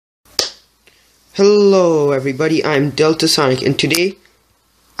Hello everybody, I'm DeltaSonic and today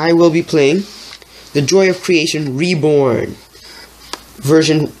I will be playing The Joy of Creation Reborn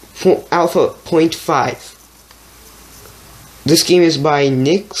version Alpha 0.5. This game is by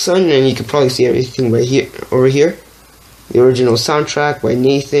Nixon and you can probably see everything right here over here. The original soundtrack by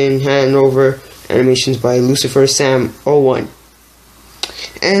Nathan Hanover, animations by Lucifer Sam 01.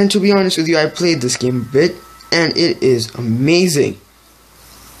 And to be honest with you, I played this game a bit and it is amazing.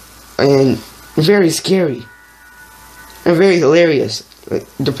 And very scary and very hilarious,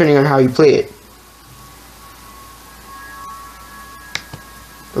 depending on how you play it.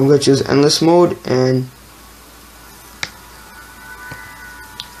 I'm going to choose endless mode and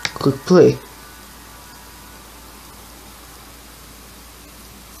click play.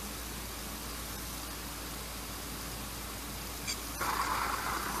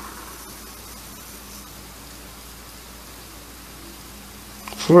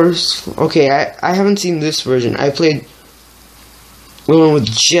 First, okay, I haven't seen this version. I played the one with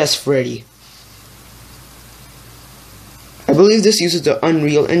just Freddy. I believe this uses the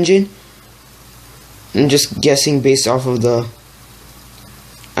Unreal Engine. I'm just guessing based off of the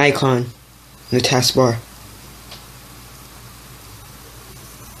icon in the taskbar.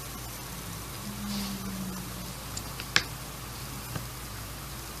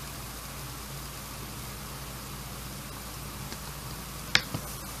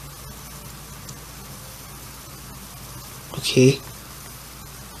 Okay.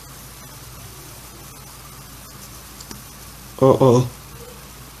 Uh-oh.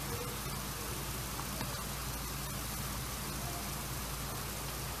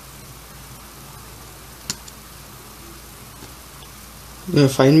 You gonna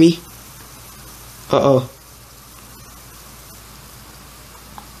find me? Uh-oh.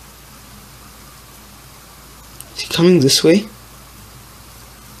 Is he coming this way?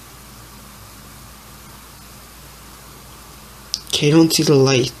 I don't see the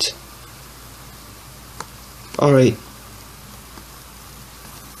light. Alright.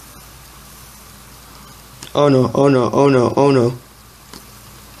 Oh no, oh no, oh no, oh no.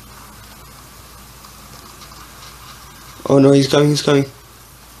 Oh no, he's coming, he's coming.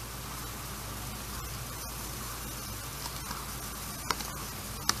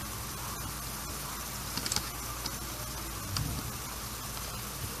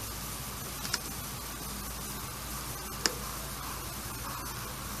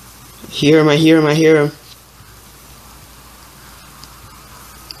 I hear him.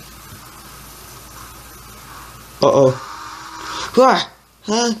 Uh-oh. Ah!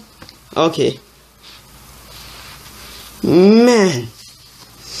 Huh? Okay. Man.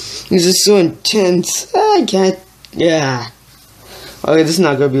 This is so intense. I can't. Yeah. Okay, this is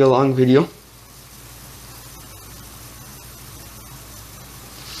not gonna be a long video.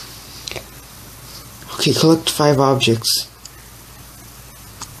 Okay, collect 5 objects.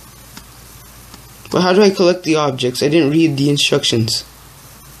 But how do I collect the objects? I didn't read the instructions.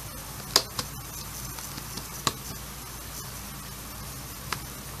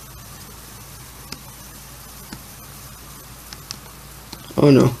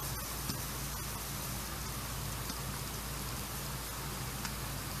 Oh no.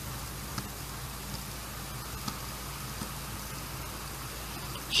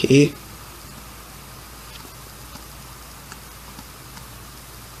 Okay.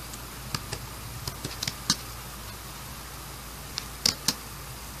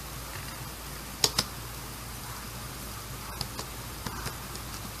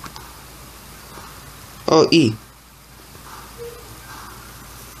 Oh, E.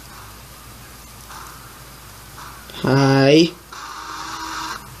 Hi.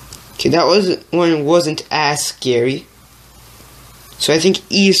 Okay, that one wasn't as scary. So I think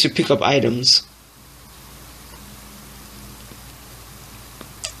E is to pick up items.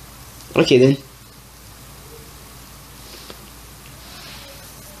 Okay then.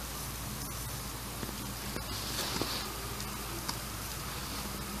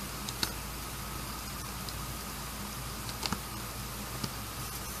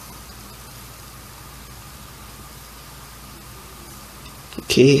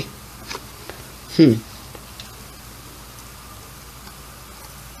 Okay.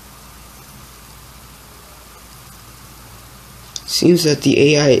 Seems that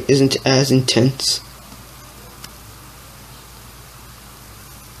the AI isn't as intense.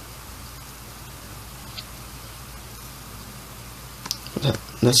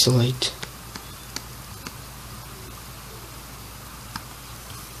 That's the light.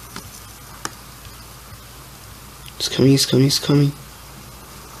 He's coming.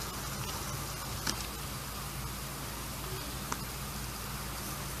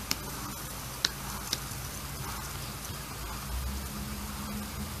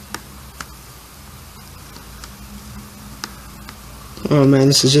 Oh man,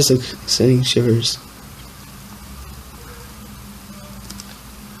 this is just like sending shivers.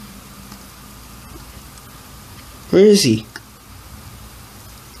 Where is he?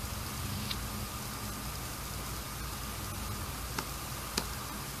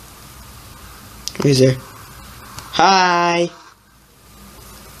 He's there. Hi!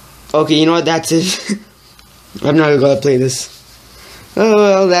 Okay, you know what? That's it. I'm not gonna play this. Oh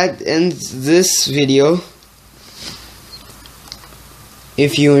well, that ends this video.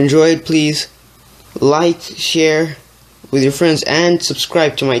 If you enjoyed, please like, share with your friends, and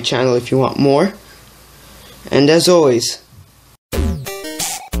subscribe to my channel if you want more. And as always,